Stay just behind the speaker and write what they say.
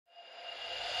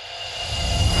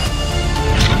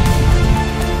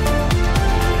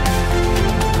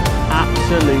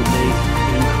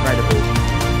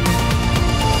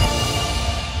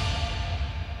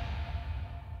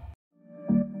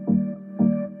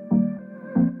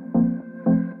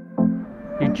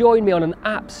You join me on an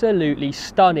absolutely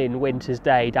stunning winter's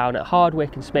day down at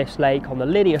Hardwick and Smith's Lake on the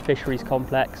Linear Fisheries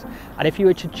complex, and if you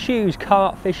were to choose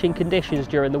carp fishing conditions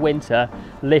during the winter,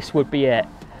 this would be it.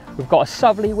 We've got a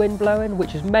southerly wind blowing,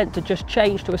 which is meant to just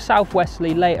change to a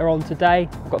southwesterly later on today.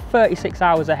 I've got 36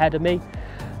 hours ahead of me,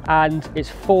 and it's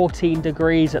 14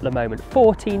 degrees at the moment.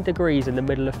 14 degrees in the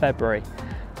middle of February.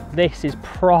 This is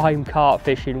prime carp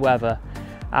fishing weather.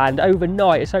 And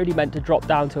overnight it's only meant to drop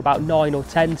down to about 9 or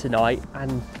 10 tonight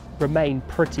and remain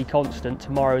pretty constant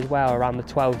tomorrow as well, around the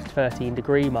 12 to 13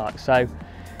 degree mark. So,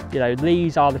 you know,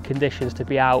 these are the conditions to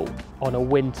be out on a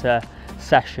winter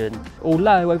session.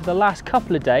 Although over the last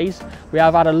couple of days we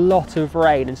have had a lot of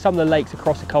rain, and some of the lakes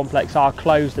across the complex are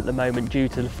closed at the moment due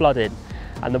to the flooding,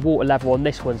 and the water level on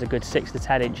this one's a good 6 to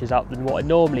 10 inches up than what it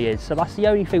normally is. So that's the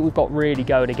only thing we've got really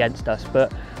going against us,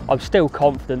 but I'm still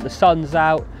confident. The sun's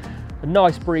out, a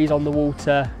nice breeze on the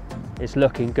water, it's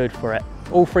looking good for it.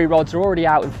 All three rods are already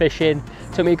out and fishing.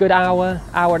 Took me a good hour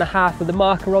and a half with the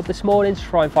marker rod this morning to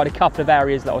try and find a couple of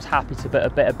areas that I was happy to put a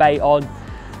bit of bait on.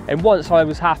 And once I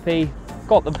was happy,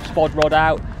 got the spod rod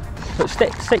out, put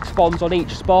 6 bombs on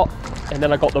each spot, and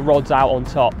then I got the rods out on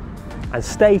top. And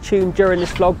stay tuned during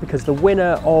this vlog, because the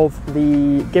winner of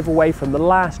the giveaway from the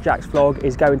last Jack's vlog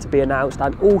is going to be announced,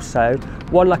 and also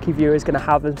one lucky viewer is going to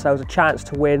have themselves a chance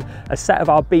to win a set of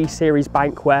our B series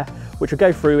bankware, which we'll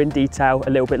go through in detail a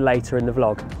little bit later in the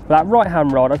vlog. That right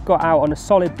hand rod I've got out on a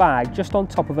solid bag just on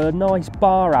top of a nice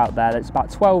bar out there that's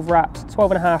about 12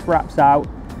 and a half wraps out.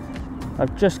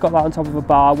 I've just got that on top of a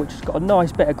bar which has got a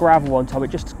nice bit of gravel on top. It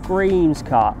just screams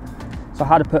carp. So I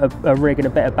had to put a rig and a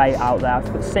bit of bait out there. I've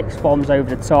put 6 bombs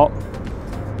over the top,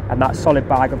 and that solid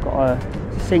bag I've got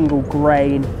a single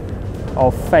grain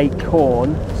of fake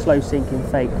corn, slow sinking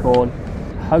fake corn.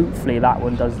 Hopefully that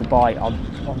one does the bite.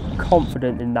 I'm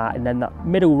confident in that. And then that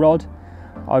middle rod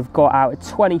I've got out at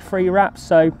 23 wraps.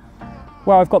 So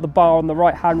where I've got the bar on the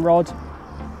right hand rod,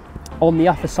 on the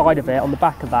upper side of it, on the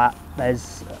back of that,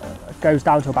 there's goes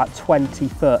down to about 20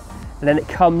 foot, and then it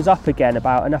comes up again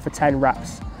about another 10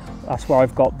 wraps. That's where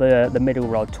I've got the middle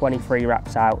rod, 23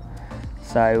 wraps out.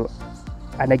 So,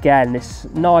 and again, it's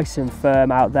nice and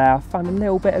firm out there. I found a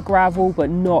little bit of gravel, but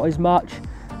not as much.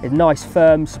 A nice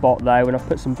firm spot though, and I've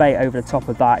put some bait over the top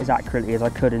of that as accurately as I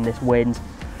could in this wind.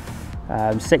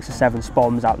 6 or 7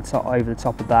 spoms out the top, over the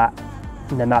top of that.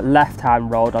 And then that left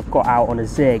hand rod I've got out on a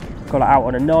zig. I've got it out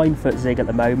on a 9-foot zig at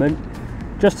the moment,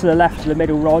 just to the left of the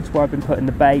middle rods where I've been putting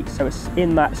the bait, so it's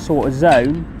in that sort of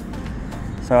zone.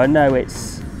 So I know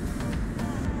it's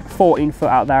 14 foot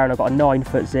out there, and I've got a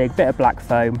 9-foot zig, bit of black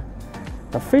foam.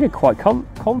 I'm feeling quite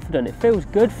confident. It feels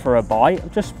good for a bite.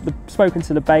 I've just spoken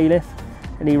to the bailiff,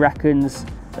 and he reckons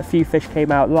a few fish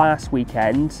came out last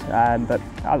weekend, but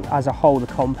as a whole the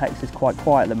complex is quite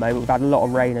quiet at the moment. We've had a lot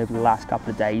of rain over the last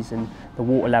couple of days and the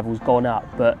water level's gone up,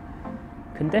 but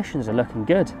conditions are looking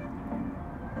good.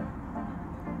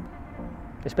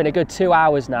 It's been a good 2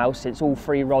 hours now since all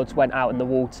 3 rods went out in the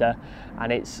water,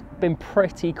 and it's been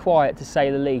pretty quiet to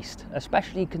say the least,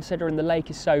 especially considering the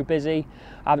lake is so busy.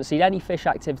 I haven't seen any fish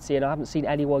activity and I haven't seen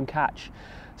anyone catch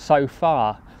so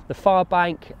far. The far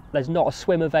bank, there's not a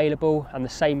swim available, and the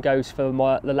same goes for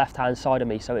the left hand side of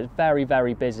me, so it's very,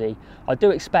 very busy. I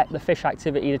do expect the fish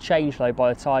activity to change though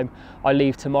by the time I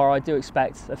leave tomorrow. I do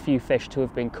expect a few fish to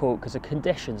have been caught because the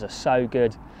conditions are so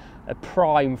good. A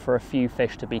prime for a few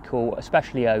fish to be caught,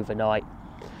 especially overnight.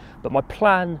 But my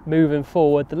plan moving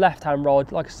forward, the left hand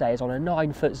rod, like I say, is on a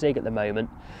 9-foot zig at the moment,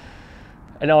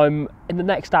 and I'm in the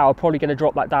next hour probably going to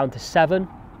drop that down to 7,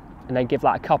 and then give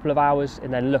that a couple of hours,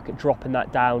 and then look at dropping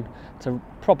that down to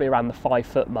probably around the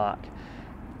 5-foot mark.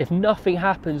 If nothing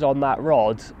happens on that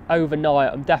rod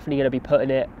overnight, I'm definitely going to be putting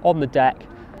it on the deck.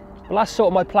 Well, that's sort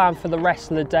of my plan for the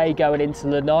rest of the day going into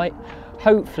the night.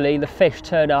 Hopefully the fish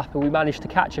turn up and we manage to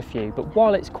catch a few, but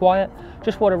while it's quiet,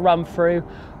 just want to run through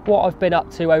what I've been up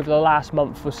to over the last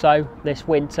month or so this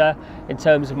winter in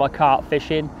terms of my carp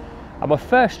fishing. And my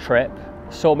first trip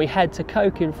saw me head to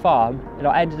Cokin Farm, and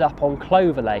I ended up on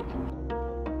Clover Lake.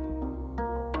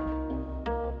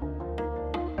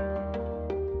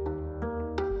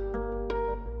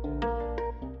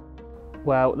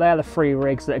 Well, they're the 3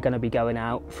 rigs that are going to be going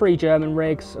out. 3 German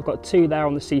rigs. I've got 2 there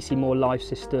on the CC Moore Life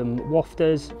System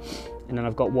wafters, and then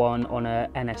I've got one on a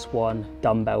NS1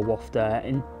 dumbbell wafter.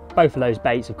 And both of those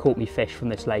baits have caught me fish from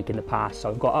this lake in the past,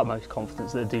 so I've got utmost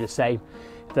confidence that they'll do the same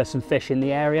if there's some fish in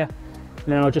the area. And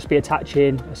then I'll just be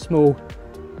attaching a small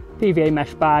PVA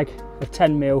mesh bag of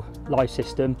 10mm Life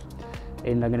System,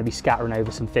 and I'm going to be scattering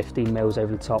over some 15mm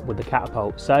over the top with the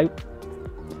catapult. So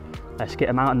let's get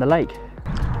them out in the lake.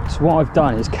 So what I've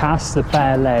done is cast the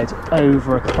bare lead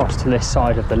over across to this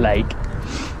side of the lake,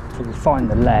 we can find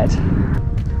the lead.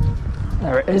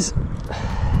 There it is.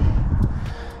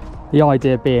 The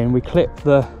idea being we clip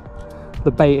the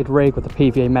baited rig with the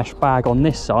PVA mesh bag on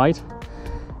this side,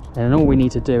 and then all we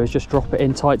need to do is just drop it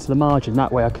in tight to the margin.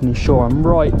 That way I can ensure I'm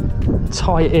right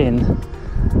tight in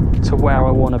to where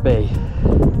I want to be.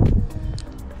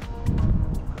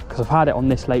 Because I've had it on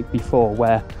this lake before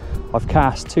where I've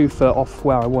cast 2 foot off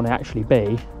where I want to actually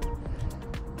be,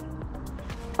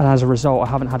 and as a result I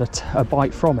haven't had a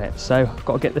bite from it. So I've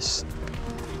got to get this,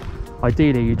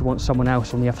 ideally you'd want someone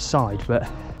else on the other side, but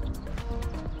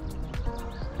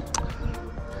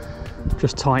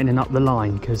just tightening up the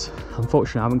line because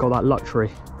unfortunately I haven't got that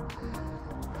luxury.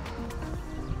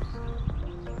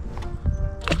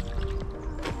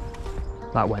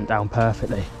 That went down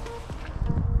perfectly.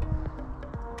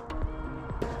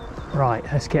 Right,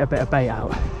 let's get a bit of bait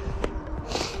out.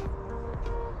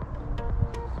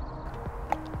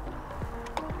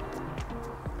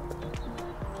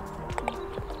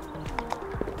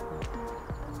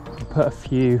 I'll put a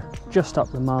few just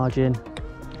up the margin.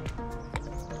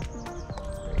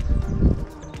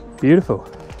 Beautiful.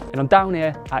 And I'm down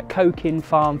here at Cokin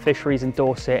Farm Fisheries in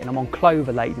Dorset, and I'm on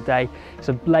Clover Lake today. It's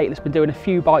a lake that's been doing a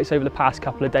few bites over the past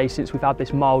couple of days since we've had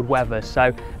this mild weather,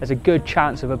 so there's a good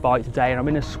chance of a bite today. And I'm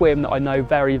in a swim that I know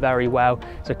very, very well.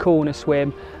 It's a corner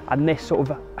swim, and this sort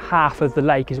of half of the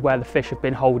lake is where the fish have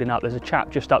been holding up. There's a chap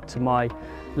just up to my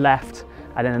left,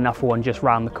 and then another one just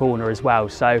round the corner as well.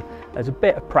 So there's a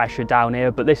bit of pressure down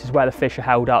here, but this is where the fish are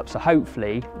held up, so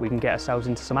hopefully we can get ourselves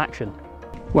into some action.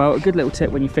 Well, a good little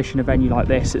tip when you're fishing a venue like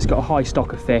this, it's got a high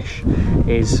stock of fish,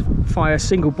 is fire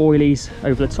single boilies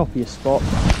over the top of your spot.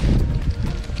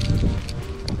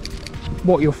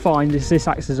 What you'll find is this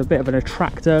acts as a bit of an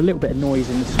attractor, a little bit of noise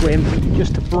in the swim,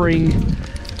 just to bring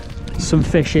some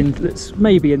fish in that's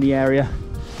maybe in the area,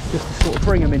 just to sort of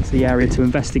bring them into the area to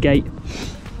investigate.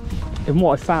 And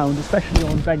what I found, especially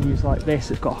on venues like this,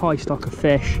 it's got a high stock of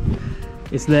fish,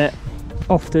 is that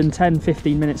often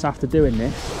 10-15 minutes after doing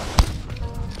this,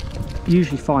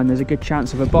 usually find there's a good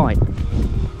chance of a bite.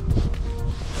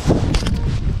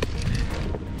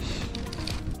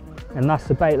 And that's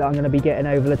the bait that I'm going to be getting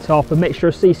over the top. A mixture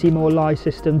of CC Moore live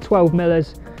system, 12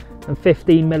 millers and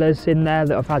 15 millers in there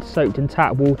that I've had soaked in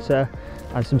tap water,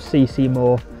 and some CC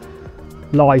Moore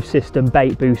live system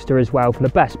bait booster as well for the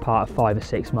best part of 5 or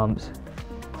 6 months.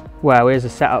 Well, here's a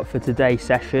setup for today's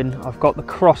session. I've got the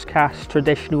Crosscast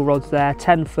traditional rods there,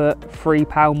 10 foot, 3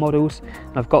 pound models,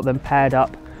 and I've got them paired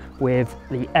up with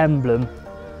the Emblem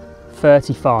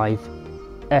 35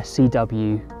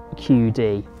 SCW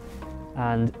QD,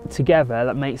 and together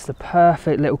that makes the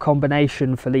perfect little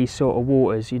combination for these sort of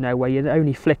waters, you know, where you're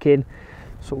only flicking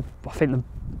sort of, I think the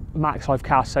max I've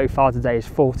cast so far today is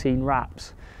 14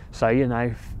 wraps, so you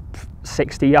know,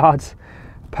 60 yards,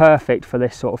 perfect for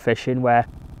this sort of fishing where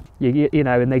you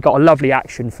know, and they got a lovely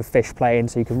action for fish playing,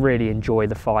 so you can really enjoy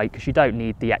the fight because you don't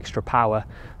need the extra power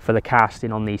for the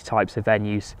casting on these types of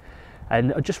venues.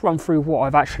 And I'll just run through what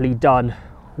I've actually done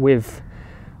with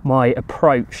my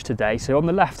approach today. So on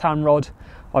the left hand rod,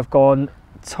 I've gone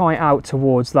tight out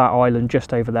towards that island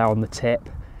just over there on the tip.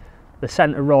 The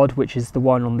centre rod, which is the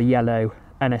one on the yellow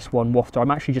NS1 wafter, I'm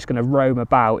actually just going to roam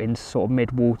about in sort of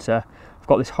mid water. I've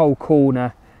got this whole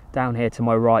corner down here to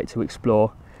my right to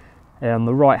explore. And on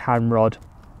the right hand rod,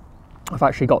 I've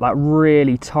actually got that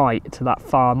really tight to that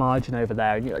far margin over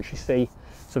there, and you actually see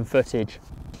some footage.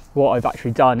 What I've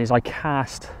actually done is I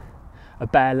cast a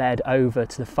bare lead over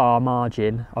to the far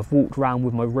margin. I've walked around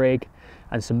with my rig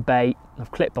and some bait. I've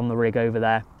clipped on the rig over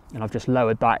there, and I've just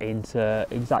lowered that into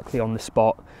exactly on the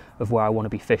spot of where I want to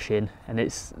be fishing. And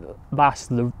that's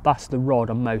the rod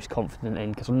I'm most confident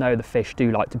in, because I know the fish do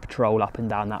like to patrol up and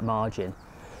down that margin.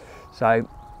 So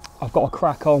I've got to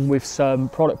crack on with some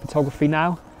product photography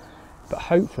now, but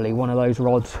hopefully one of those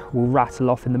rods will rattle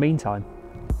off in the meantime.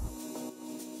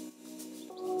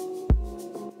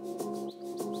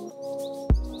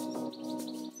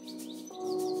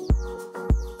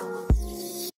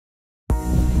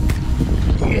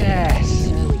 Yes,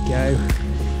 there we go.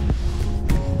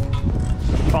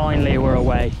 Finally we're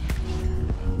away.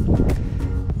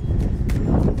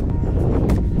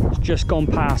 It's just gone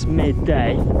past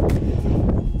midday.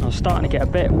 I was starting to get a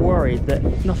bit worried that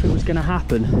nothing was going to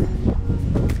happen.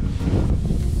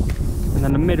 And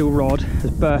then the middle rod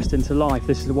has burst into life.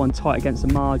 This is the one tight against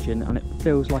the margin, and it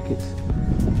feels like it's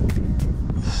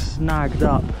snagged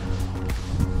up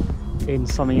in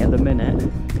something at the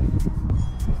minute.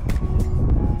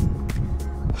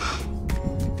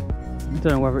 I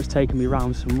don't know whether it's taken me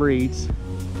round some reeds.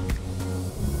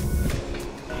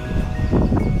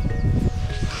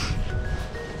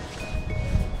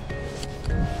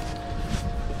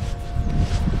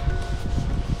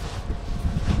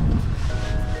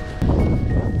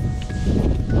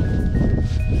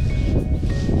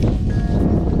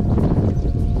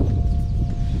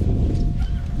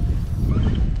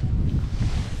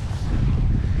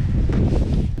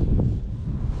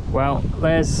 Well,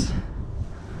 there's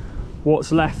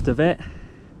what's left of it.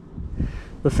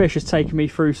 The fish has taken me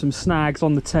through some snags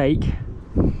on the take.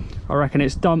 I reckon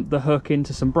it's dumped the hook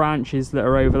into some branches that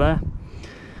are over there.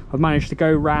 I've managed to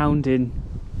go round and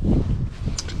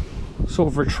sort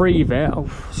of retrieve it.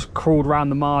 I've crawled around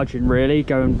the margin really,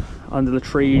 going under the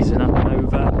trees and up and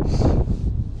over.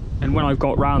 And when I've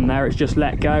got round there, it's just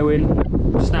let go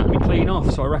and snapped me clean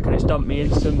off. So I reckon it's dumped me in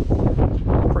some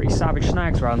pretty savage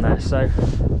snags around there. So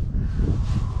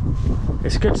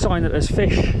it's a good sign that there's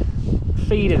fish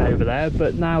feeding over there,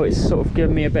 but now it's sort of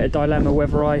given me a bit of dilemma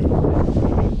whether I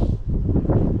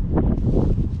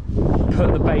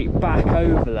put the bait back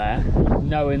over there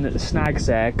knowing that the snag's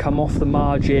there, come off the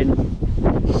margin,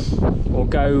 or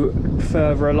go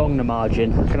further along the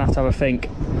margin. I'm gonna have to have a think.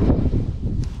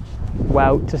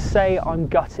 Well, to say I'm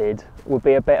gutted would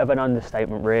be a bit of an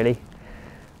understatement really.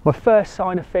 My first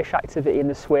sign of fish activity in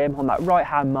the swim on that right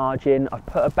hand margin, I've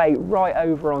put a bait right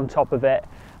over on top of it,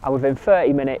 and within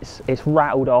 30 minutes it's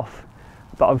rattled off.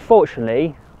 But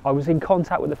unfortunately I was in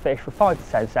contact with the fish for 5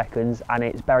 to 10 seconds and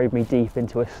it's buried me deep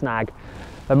into a snag.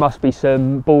 There must be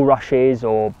some bulrushes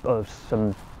or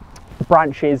some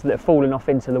branches that have fallen off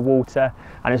into the water,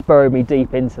 and it's buried me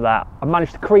deep into that. I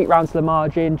managed to creep round to the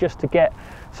margin just to get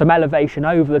some elevation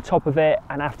over the top of it,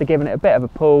 and after giving it a bit of a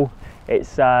pull, it's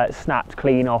snapped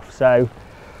clean off. So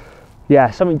yeah,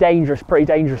 something dangerous, pretty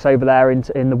dangerous over there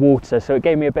in the water. So it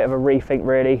gave me a bit of a rethink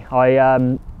really. I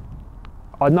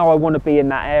know I want to be in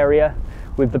that area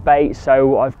with the bait,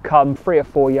 so I've come 3 or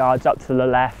 4 yards up to the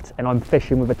left and I'm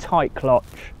fishing with a tight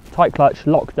clutch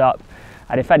locked up,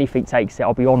 and if anything takes it,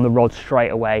 I'll be on the rod straight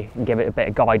away and give it a bit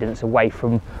of guidance away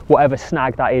from whatever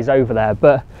snag that is over there.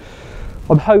 But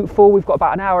I'm hopeful. We've got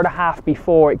about an hour and a half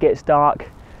before it gets dark.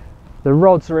 The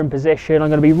rods are in position. I'm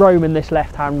going to be roaming this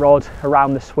left hand rod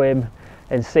around the swim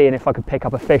and seeing if I can pick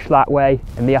up a fish that way,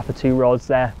 and the upper 2 rods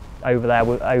there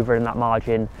over in that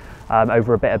margin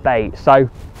over a bit of bait. So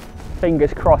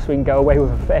fingers crossed we can go away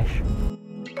with a fish.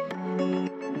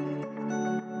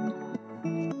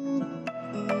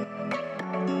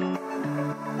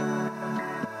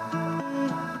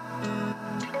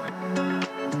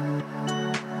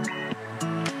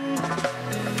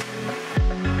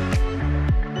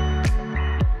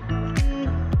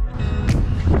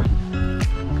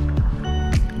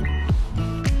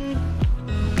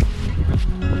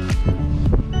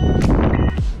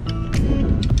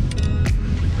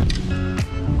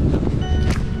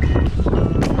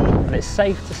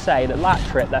 Safe to say that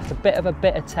that trip left a bit of a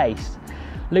bitter taste.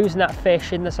 Losing that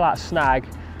fish in that snag,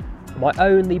 my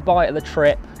only bite of the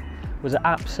trip, was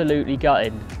absolutely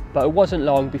gutting, but it wasn't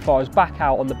long before I was back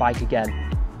out on the bike again.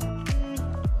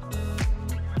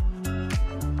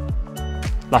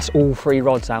 That's all 3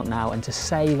 rods out now, and to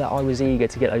say that I was eager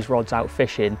to get those rods out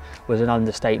fishing was an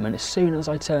understatement. As soon as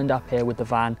I turned up here with the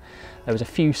van, there was a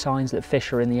few signs that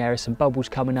fish are in the area, some bubbles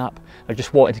coming up. I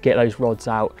just wanted to get those rods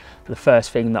out for the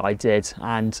first thing that I did,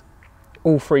 and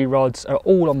all 3 rods are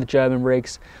all on the German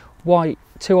rigs. White,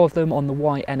 2 of them on the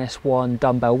white NS1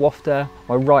 dumbbell wafter.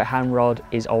 My right hand rod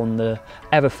is on the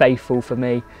ever faithful for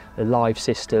me, the Live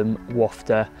System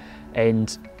wafter,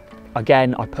 and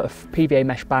again, I put a PVA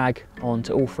mesh bag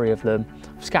onto all 3 of them.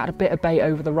 I've scattered a bit of bait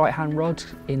over the right hand rod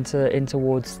in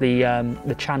towards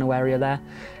the channel area there,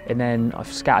 and then I've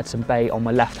scattered some bait on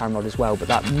my left hand rod as well. But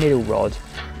that middle rod,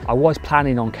 I was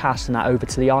planning on casting that over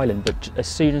to the island, but as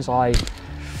soon as I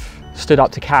stood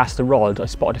up to cast the rod, I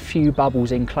spotted a few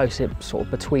bubbles in close, sort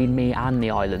of between me and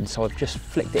the island, so I've just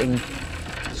flicked it in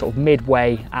sort of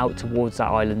midway out towards that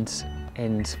island,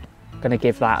 and I'm going to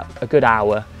give that a good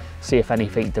hour, see if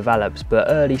anything develops. But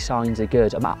early signs are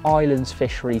good. I'm at Islands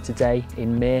Fishery today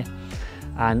in Mere,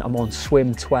 and I'm on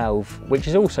swim 12, which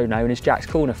is also known as Jack's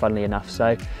Corner, funnily enough,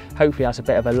 so hopefully that's a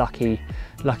bit of a lucky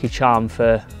charm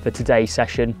for today's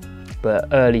session, but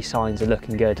early signs are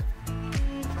looking good.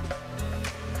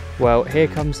 Well, here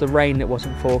comes the rain that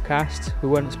wasn't forecast. We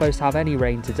weren't supposed to have any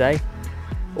rain today.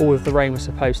 All of the rain was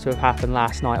supposed to have happened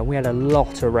last night, and we had a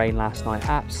lot of rain last night,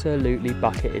 absolutely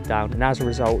bucketed down, and as a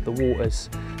result the water's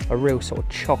a real sort of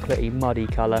chocolatey muddy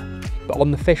colour. But on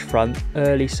the fish front,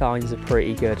 early signs are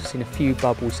pretty good. I've seen a few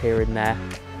bubbles here and there,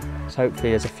 so hopefully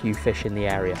there's a few fish in the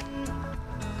area.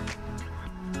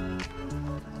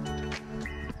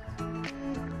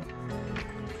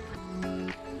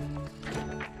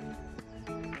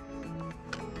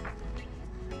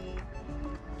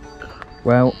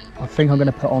 Well, I think I'm going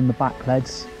to put on the back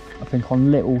leads. I think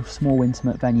on little, small,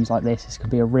 intimate venues like this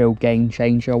could be a real game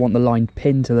changer. I want the line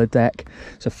pinned to the deck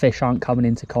so fish aren't coming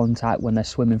into contact when they're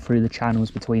swimming through the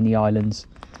channels between the islands.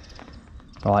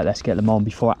 All right, let's get them on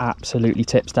before it absolutely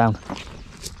tips down.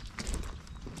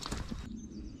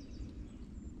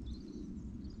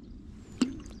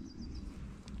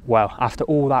 well, after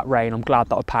all that rain, I'm glad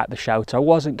that I packed the shelter. I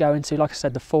wasn't going to, like I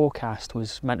said, the forecast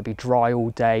was meant to be dry all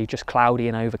day, just cloudy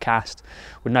and overcast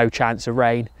with no chance of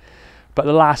rain. But at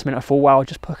the last minute I thought, well, I'll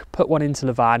just put one into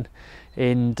the van,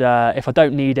 and if I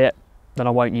don't need it, then I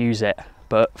won't use it.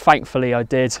 But thankfully I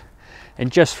did.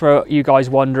 And just for you guys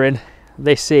wondering,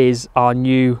 this is our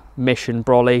new Mission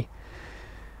brolly.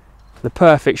 The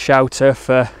perfect shelter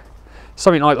for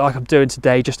something like I'm doing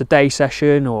today, just a day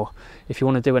session, or if you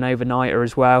want to do an overnighter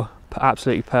as well,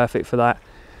 absolutely perfect for that.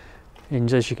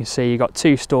 And as you can see, you've got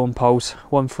 2 storm poles,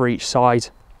 1 for each side,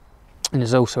 and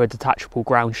there's also a detachable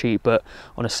ground sheet. But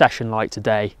on a session like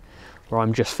today, where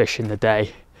I'm just fishing the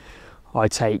day, I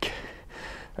take,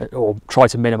 or try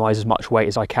to minimise as much weight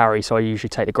as I carry, so I usually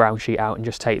take the ground sheet out and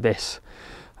just take this.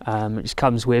 It just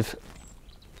comes with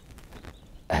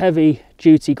heavy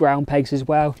duty ground pegs as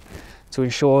well, to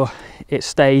ensure it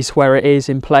stays where it is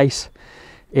in place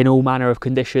in all manner of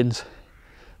conditions.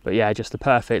 But yeah, just the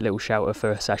perfect little shelter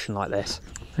for a session like this.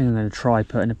 I think I'm going to try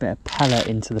putting a bit of pellet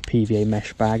into the PVA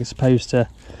mesh bag as opposed to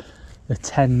the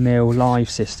 10mm live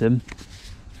system.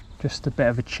 Just a bit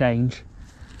of a change.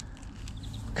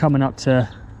 Coming up to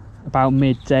about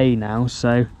midday now,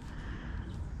 so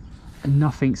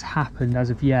nothing's happened as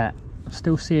of yet. I'm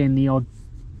still seeing the odd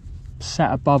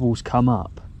set of bubbles come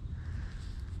up,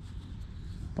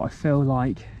 but I feel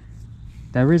like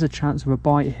there is a chance of a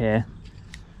bite here.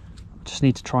 Just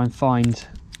need to try and find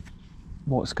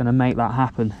what's going to make that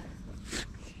happen.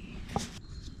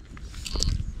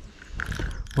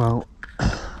 Well, I'm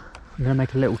going to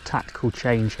make a little tactical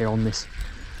change here on this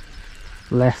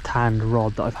left hand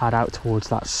rod that I've had out towards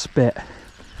that spit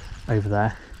over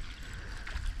there.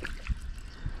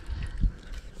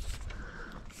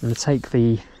 I'm going to take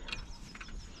the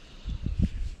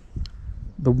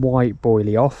white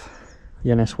boilie off, the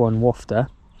NS1 wafter.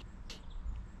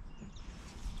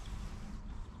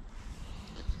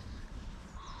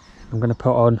 I'm going to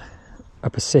put on a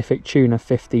Pacific Tuna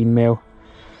 15mm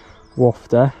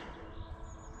wafter.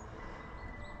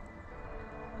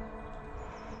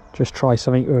 Just try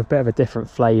something with a bit of a different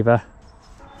flavour.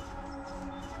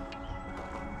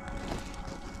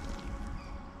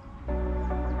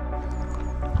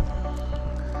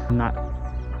 In that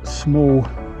small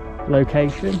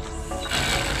location.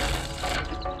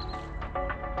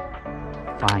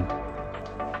 Bang.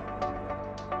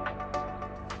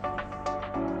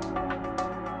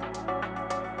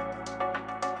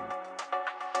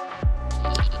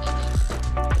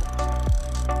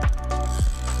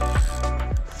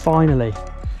 Finally,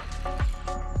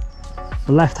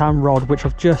 the left hand rod, which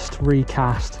I've just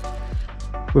recast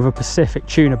with a Pacific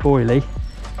Tuna boilie,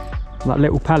 that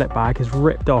little pellet bag is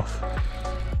ripped off.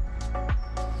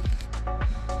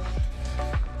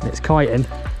 It's kiting.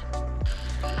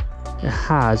 It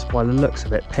has, by the looks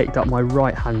of it, picked up my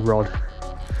right hand rod,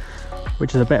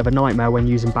 which is a bit of a nightmare when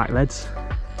using back leads.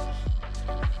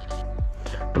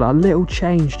 But that little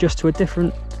change just to a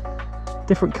different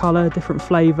colour, different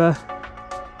flavour,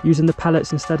 using the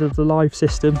pellets instead of the live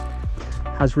system,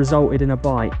 has resulted in a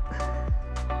bite.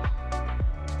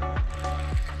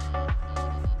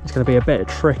 It's going to be a bit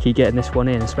tricky getting this one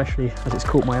in, especially as it's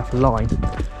caught my upper line.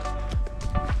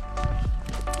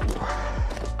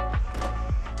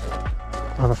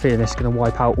 I have a feeling it's going to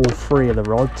wipe out all 3 of the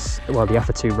rods, well, the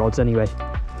other 2 rods anyway.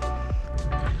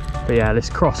 But yeah,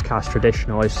 this crosscast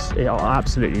traditional, I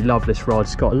absolutely love this rod.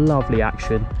 It's got a lovely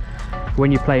action.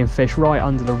 When you're playing fish right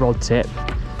under the rod tip,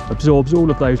 absorbs all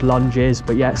of those lunges,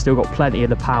 but yet still got plenty of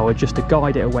the power just to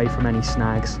guide it away from any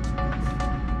snags.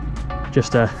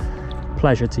 Just a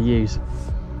pleasure to use.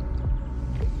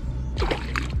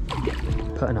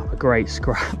 Putting up a great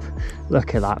scrap.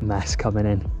 Look at that mess coming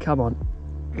in. Come on.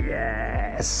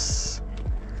 Yes.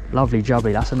 Lovely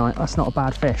jubby. That's not a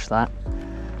bad fish, that.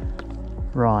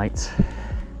 Right.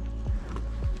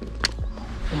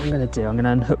 What I'm going to do, I'm going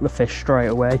to unhook the fish straight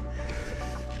away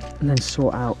and then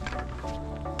sort out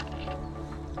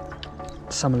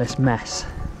some of this mess.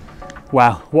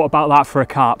 Wow, what about that for a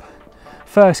carp?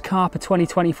 First carp of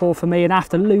 2024 for me, and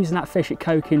after losing that fish at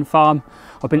Coking Farm,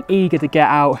 I've been eager to get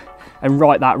out and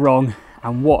right that wrong,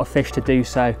 and what a fish to do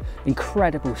so.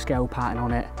 Incredible scale pattern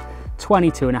on it,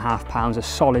 22.5 pounds, a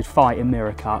solid fighting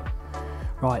mirror carp.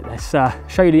 Right, let's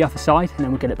show you the other side and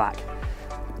then we'll get it back.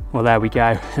 Well, there we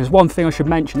go. There's one thing I should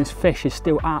mention, this fish is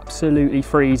still absolutely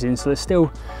freezing, so there's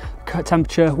still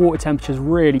temperature, water temperature's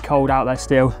really cold out there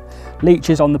still.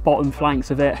 Leeches on the bottom flanks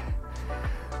of it,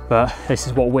 but this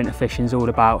is what winter fishing is all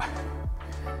about.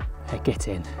 Hey, get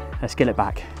in, let's get it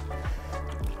back.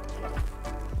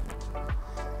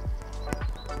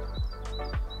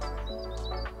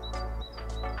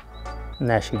 And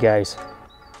there she goes.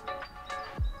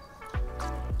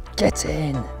 Get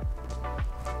in.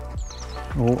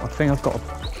 Oh, I think I've got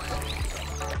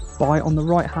a bite on the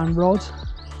right hand rod.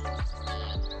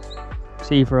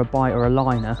 It's either a bite or a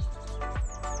liner.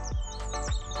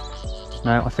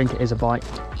 No, I think it is a bite.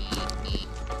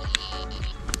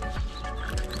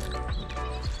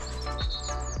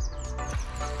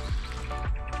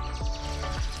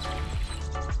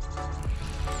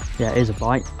 Yeah, it is a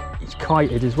bite. It's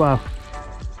kited as well.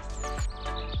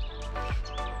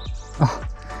 Oh,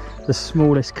 the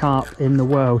smallest carp in the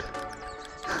world.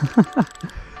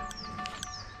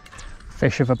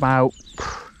 Fish of about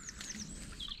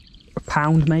a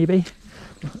pound maybe.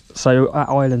 So at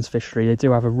Islands Fishery they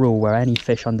do have a rule where any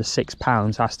fish under 6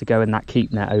 pounds has to go in that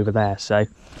keep net over there, so I'm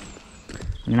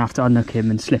gonna have to unhook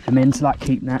him and slip him into that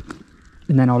keep net,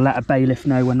 and then I'll let a bailiff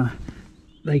know when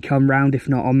they come round. If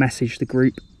not, I'll message the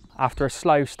group. After a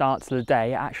slow start to the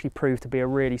day, it actually proved to be a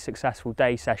really successful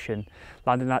day session,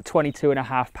 landing that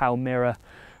 22.5 pound mirror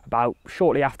about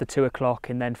shortly after 2 o'clock,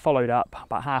 and then followed up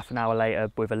about half an hour later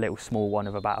with a little small one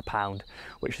of about a pound,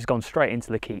 which has gone straight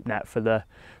into the keep net for the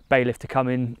bailiff to come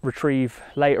in, retrieve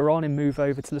later on and move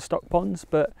over to the stock ponds.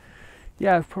 But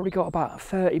yeah, I've probably got about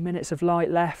 30 minutes of light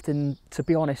left, and to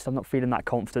be honest, I'm not feeling that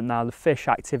confident now. The fish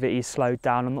activity has slowed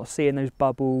down. I'm not seeing those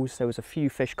bubbles. There was a few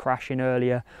fish crashing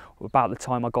earlier about the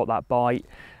time I got that bite,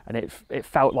 and it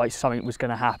felt like something was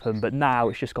going to happen, but now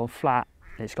it's just gone flat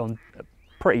and it's gone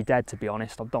pretty dead, to be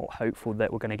honest. I'm not hopeful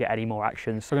that we're going to get any more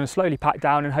action, so I'm going to slowly pack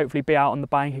down and hopefully be out on the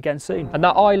bank again soon. And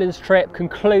that islands trip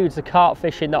concludes the carp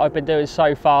fishing that I've been doing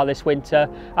so far this winter.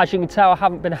 As you can tell, I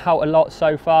haven't been out a lot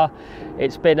so far.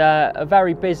 It's been a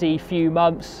very busy few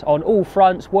months on all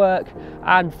fronts, work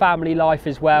and family life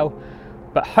as well,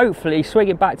 but hopefully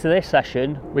swinging back to this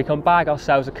session we can bag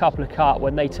ourselves a couple of carp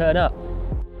when they turn up.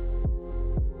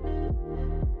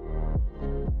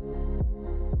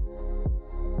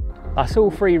 That's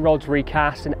all 3 rods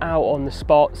recast and out on the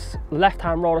spots. The left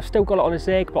hand rod, I've still got it on a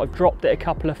zig, but I've dropped it a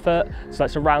couple of foot, so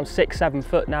that's around 6-7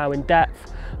 foot now in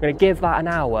depth. I'm going to give that an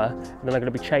hour, and then I'm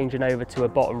going to be changing over to a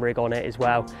bottom rig on it as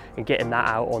well and getting that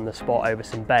out on the spot over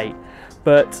some bait.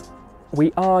 But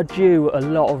we are due a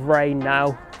lot of rain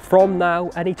now. From now,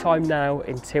 anytime now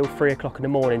until 3 o'clock in the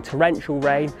morning, torrential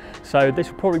rain. So this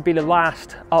will probably be the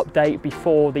last update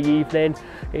before the evening.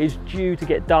 It is due to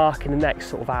get dark in the next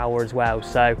sort of hour as well.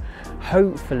 So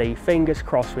hopefully, fingers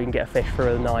crossed, we can get a fish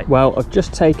through the night. Well, I've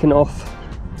just taken off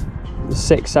the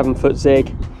 6-7 foot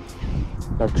zig.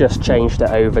 I've just changed it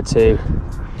over to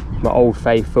my old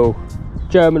faithful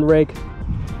German rig,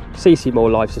 CC Moore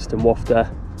live system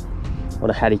wafter on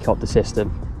a helicopter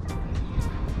system.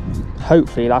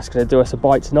 Hopefully that's going to do us a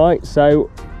bite tonight.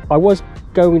 So I was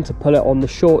going to pull it on the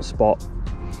short spot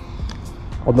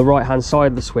on the right hand side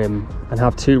of the swim and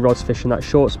have 2 rods fishing that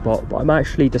short spot, but I'm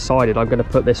actually decided I'm going to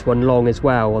put this one long as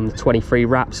well on the 23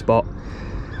 wrap spot.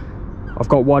 I've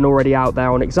got one already out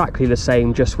there on exactly the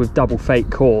same, just with double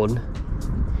fake corn.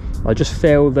 I just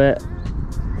feel that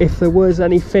if there was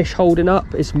any fish holding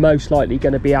up, it's most likely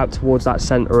going to be out towards that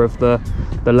centre of the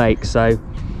lake. So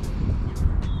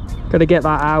gonna get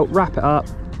that out, wrap it up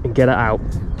and get it out.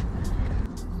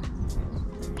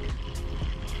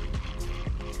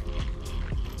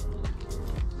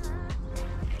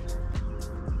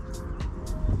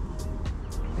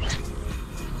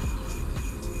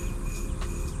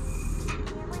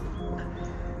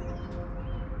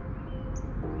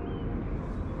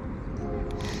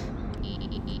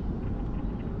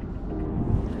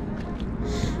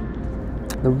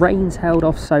 The rain's held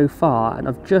off so far, and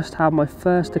I've just had my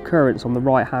first occurrence on the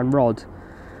right hand rod.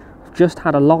 I've just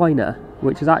had a liner,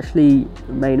 which has actually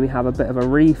made me have a bit of a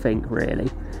rethink really.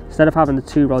 Instead of having the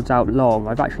 2 rods out long,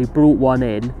 I've actually brought one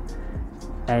in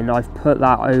and I've put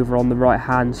that over on the right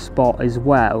hand spot as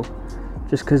well,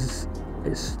 just because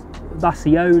that's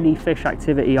the only fish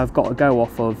activity I've got to go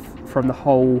off of from the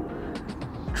whole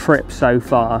trip so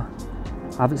far.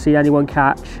 I haven't seen anyone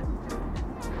catch,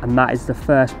 and that is the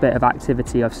first bit of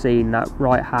activity I've seen, that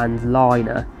right hand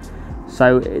liner.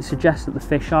 So it suggests that the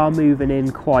fish are moving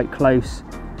in quite close.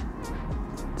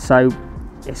 So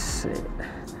it's,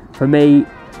 for me,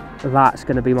 that's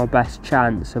going to be my best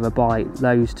chance of a bite,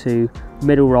 those 2,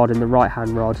 middle rod and the right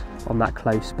hand rod on that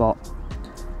close spot.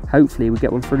 Hopefully we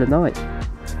get one through the night.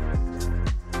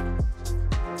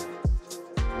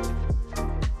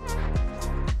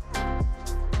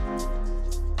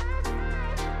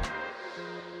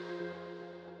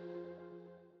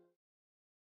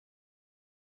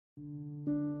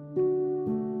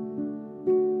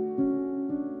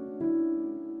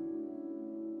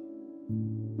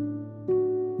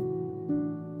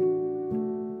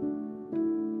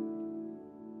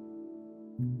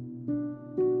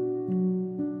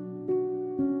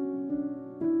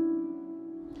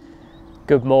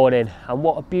 Good morning, and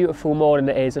what a beautiful morning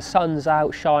it is. The sun's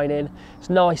out shining, it's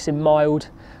nice and mild,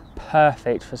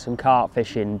 perfect for some carp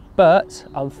fishing. But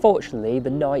unfortunately the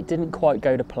night didn't quite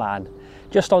go to plan.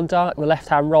 Just on dark, the left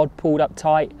hand rod pulled up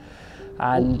tight,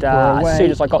 and as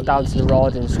soon as I got down to the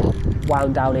rod and sort of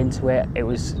wound down into it, it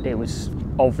was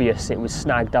obvious it was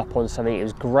snagged up on something. It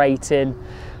was grating.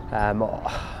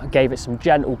 I gave it some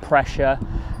gentle pressure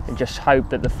and just hoped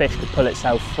that the fish could pull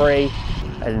itself free.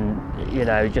 And you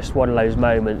know, just one of those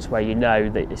moments where you know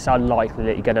that it's unlikely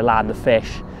that you're going to land the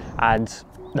fish, and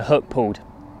the hook pulled.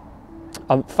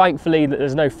 Thankfully that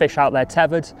there's no fish out there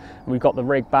tethered, and we've got the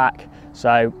rig back,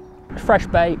 so fresh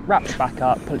bait, wrapped back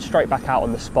up, put it straight back out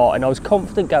on the spot. And I was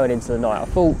confident going into the night. I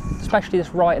thought, especially this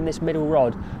right in this middle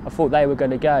rod, I thought they were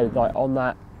going to go like on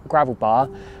that gravel bar.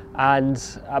 And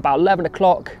about 11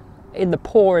 o'clock in the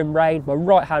pouring rain, my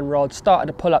right hand rod started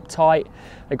to pull up tight.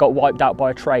 It got wiped out by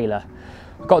a trailer.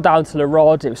 Got down to the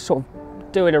rod, it was sort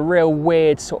of doing a real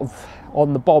weird sort of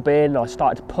on the bobbin. I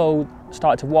started to pull,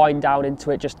 started to wind down into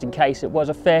it just in case it was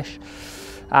a fish.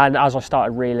 And as I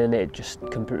started reeling, it just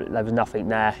completely, there was nothing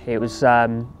there. It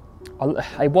wasn't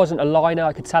a liner.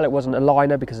 I could tell it wasn't a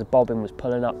liner because the bobbin was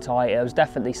pulling up tight. There was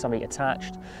definitely something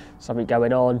attached, something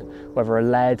going on, whether a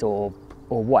lead or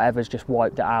whatever's just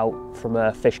wiped it out from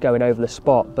a fish going over the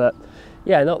spot. But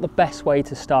yeah, not the best way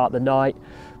to start the night.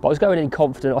 But I was going in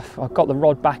confident. I got the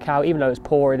rod back out, even though it was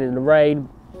pouring in the rain.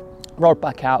 Rod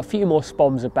back out, a few more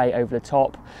spombs of bait over the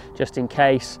top, just in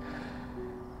case.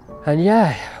 And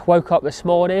yeah, woke up this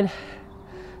morning.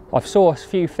 I saw a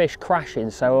few fish crashing,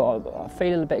 so I'm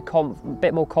feeling a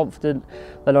bit more confident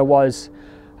than I was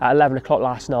at 11 o'clock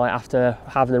last night after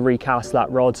having to recast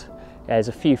that rod. There's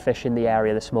a few fish in the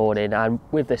area this morning, and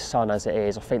with this sun as it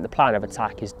is, I think the plan of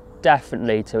attack is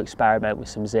definitely to experiment with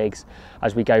some zigs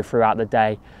as we go throughout the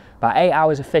day. About 8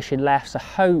 hours of fishing left, so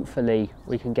hopefully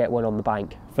we can get one on the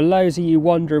bank. For those of you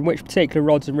wondering which particular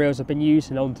rods and reels I've been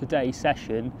using on today's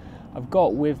session, I've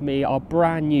got with me our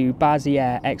brand new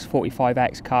Bazier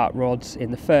X45X carp rods in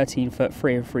the 13-foot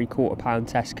 3 3/4 pound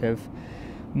test curve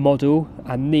model,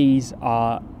 and these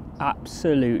are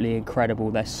absolutely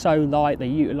incredible. They're so light, they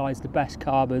utilise the best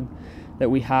carbon that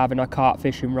we have in our carp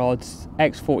fishing rods,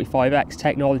 X45X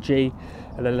technology,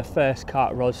 and then the first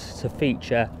carp rods to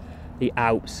feature the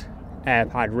Alps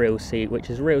airpad reel seat,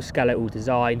 which is a real skeletal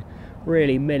design,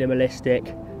 really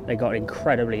minimalistic. They got an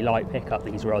incredibly light pickup,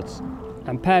 these rods.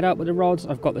 And paired up with the rods,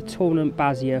 I've got the Tournament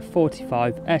Bazier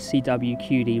 45 SCW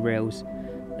QD reels,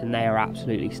 and they are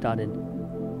absolutely stunning.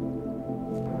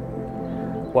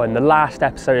 Well, in the last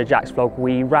episode of Jack's Vlog,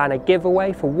 we ran a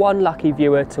giveaway for one lucky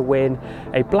viewer to win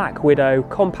a Black Widow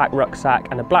compact rucksack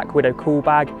and a Black Widow cool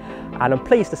bag. And I'm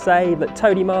pleased to say that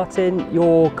Tony Martin,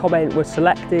 your comment was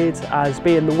selected as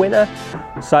being the winner.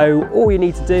 So all you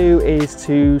need to do is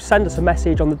to send us a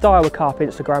message on the Daiwa Carp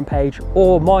Instagram page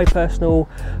or my personal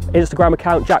Instagram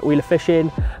account, Jack Wheeler Fishing,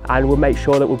 and we'll make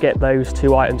sure that we'll get those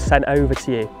two items sent over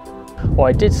to you. Well,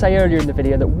 I did say earlier in the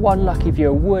video that one lucky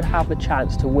viewer would have the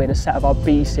chance to win a set of our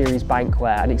B Series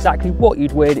bankware, and exactly what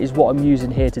you'd win is what I'm using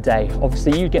here today.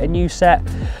 Obviously you'd get a new set,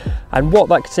 and what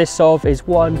that consists of is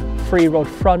one 3-rod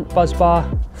front buzz bar,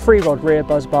 3-rod rear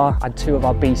buzz bar, and 2 of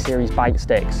our B Series bank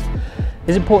sticks.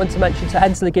 It's important to mention, to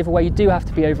enter the giveaway you do have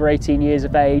to be over 18 years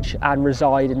of age and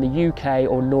reside in the UK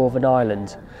or Northern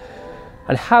Ireland.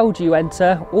 And how do you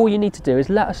enter? All you need to do is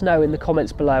let us know in the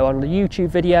comments below on the YouTube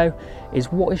video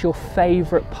is what is your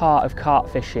favourite part of carp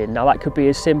fishing. Now that could be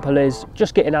as simple as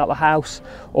just getting out of the house,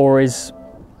 or as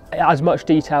much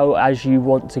detail as you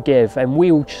want to give, and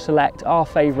we will select our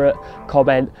favourite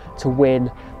comment to win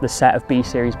the set of B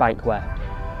Series bankware.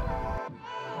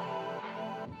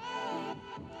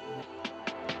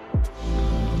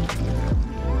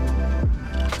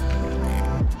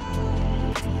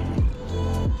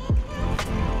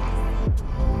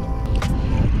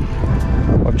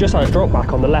 I've just had a drop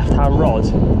back on the left hand rod,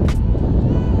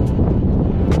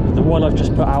 the one I've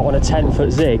just put out on a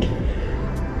 10-foot zig.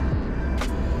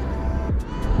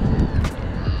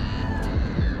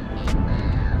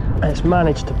 And it's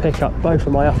managed to pick up both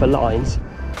of my upper lines,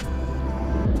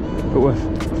 but we're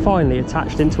finally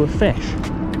attached into a fish.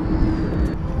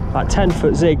 That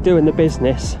 10-foot zig doing the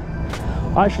business.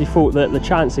 I actually thought that the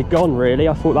chance had gone really.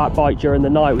 I thought that bite during the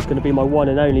night was going to be my one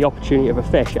and only opportunity of a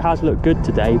fish. It has looked good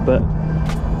today, but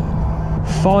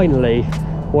finally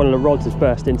one of the rods has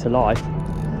burst into life.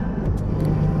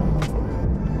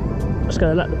 I'm just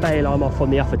going to let the bail arm off on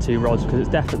the other 2 rods because it's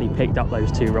definitely picked up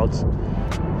those 2 rods.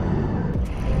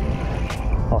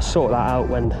 I'll sort that out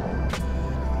when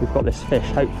we've got this fish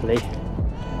hopefully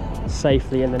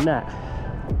safely in the net.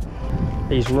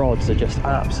 These rods are just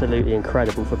absolutely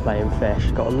incredible for playing fish.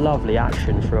 Got a lovely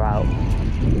action throughout.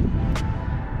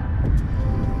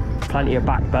 Plenty of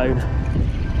backbone.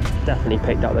 Definitely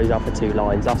picked up those other two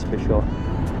lines, that's for sure.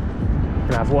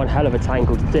 Gonna have one hell of a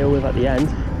tangle to deal with at the end.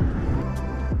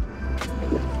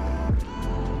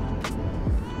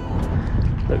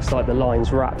 Looks like the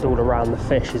line's wrapped all around the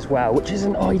fish as well, which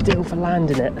isn't ideal for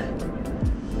landing it.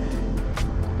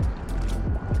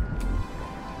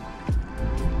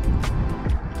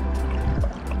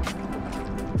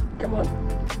 Come on.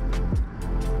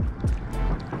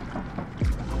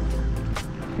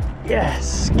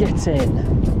 Yes, get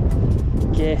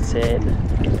in. Get in.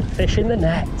 Fish in the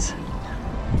net.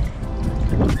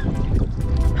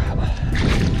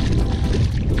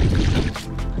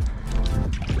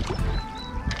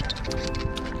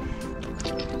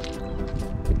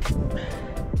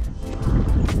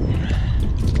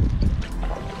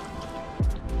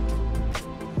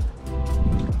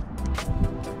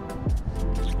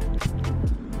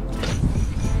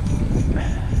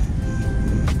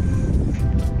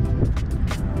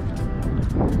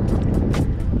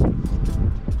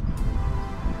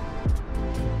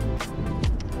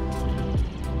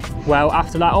 Well,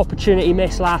 after that opportunity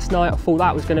miss last night, I thought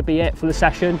that was going to be it for the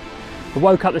session. I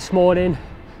woke up this morning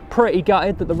pretty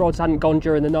gutted that the rods hadn't gone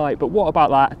during the night, but what about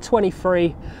that?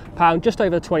 23 pound, just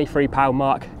over the 23 pound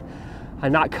mark,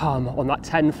 and that come on that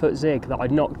 10-foot zig that I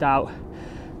knocked out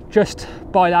just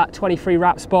by that 23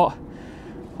 wrap spot.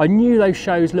 I knew those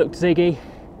shows looked ziggy,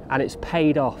 and it's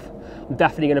paid off. I'm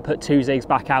definitely going to put 2 zigs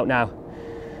back out now.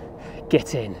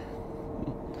 Get in.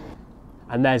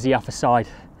 And there's the other side.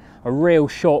 A real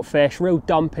short fish, real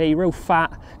dumpy, real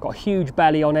fat, got a huge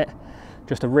belly on it,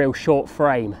 just a real short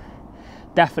frame.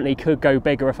 Definitely could go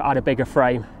bigger if it had a bigger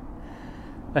frame.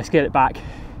 Let's get it back,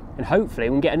 and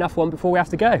hopefully we can get enough one before we have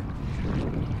to go.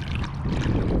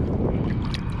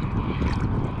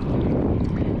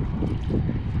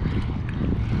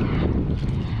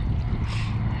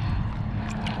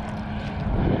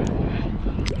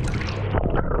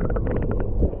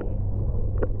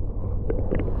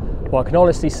 Well, I can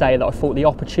honestly say that I thought the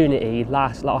opportunity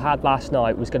that I had last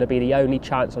night was going to be the only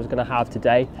chance I was going to have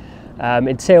today,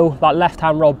 until that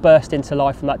left-hand rod burst into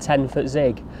life from that 10-foot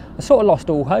zig. I sort of lost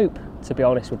all hope, to be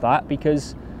honest with that,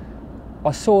 because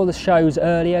I saw the shows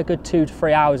earlier, good 2 to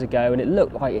 3 hours ago, and it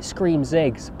looked like it screamed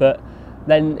zigs, but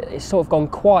then it's sort of gone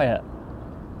quiet,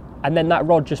 and then that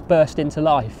rod just burst into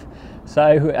life.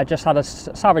 So I just had a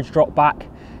savage drop back,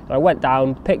 and I went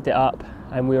down, picked it up,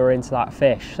 and we were into that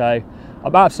fish. So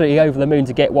I'm absolutely over the moon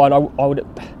to get one. I would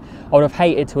have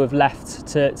hated to have left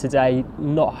today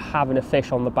not having a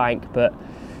fish on the bank, but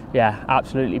yeah,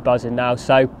 absolutely buzzing now.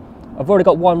 So I've already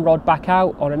got one rod back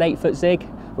out on an 8-foot zig,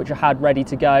 which I had ready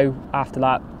to go after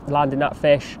that, landing that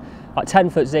fish. Like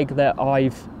 10-foot zig that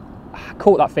I've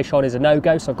caught that fish on is a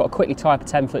no-go, so I've got to quickly tie up a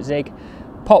 10-foot zig,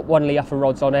 pop one of the upper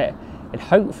rods on it, and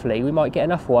hopefully we might get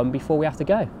enough one before we have to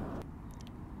go.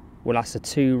 Well, that's the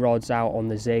 2 rods out on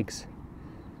the zigs.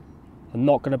 I'm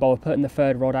not going to bother putting the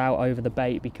 3rd rod out over the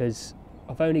bait because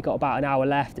I've only got about an hour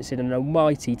left. It's in an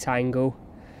almighty tangle.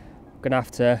 I'm going to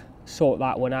have to sort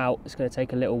that one out. It's going to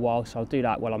take a little while, so I'll do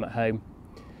that while I'm at home.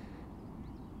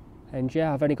 And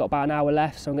yeah, I've only got about an hour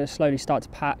left, so I'm going to slowly start to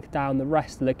pack down the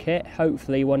rest of the kit.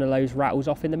 Hopefully one of those rattles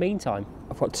off in the meantime.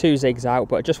 I've got 2 zigs out,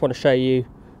 but I just want to show you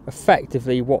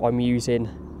effectively what I'm using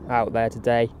out there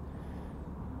today.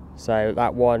 So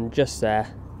that one just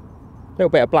there. A little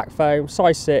bit of black foam,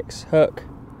 size 6 hook.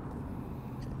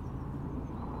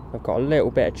 I've got a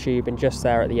little bit of tubing just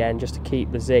there at the end just to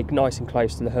keep the zig nice and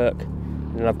close to the hook.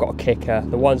 And then I've got a kicker.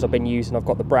 The ones I've been using, I've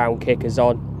got the brown kickers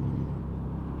on.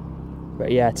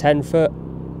 But yeah, 10-foot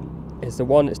is the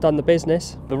one that's done the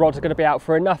business. The rods are going to be out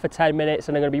for enough for 10 minutes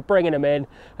and I'm going to be bringing them in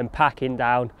and packing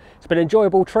down. It's been an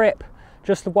enjoyable trip.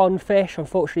 Just the one fish,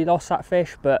 unfortunately lost that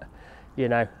fish, but you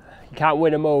know, you can't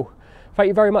win them all. Thank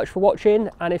you very much for watching,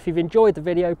 and if you've enjoyed the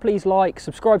video, please like,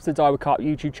 subscribe to the Daiwa Carp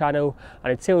YouTube channel,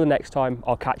 and until the next time,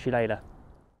 I'll catch you later.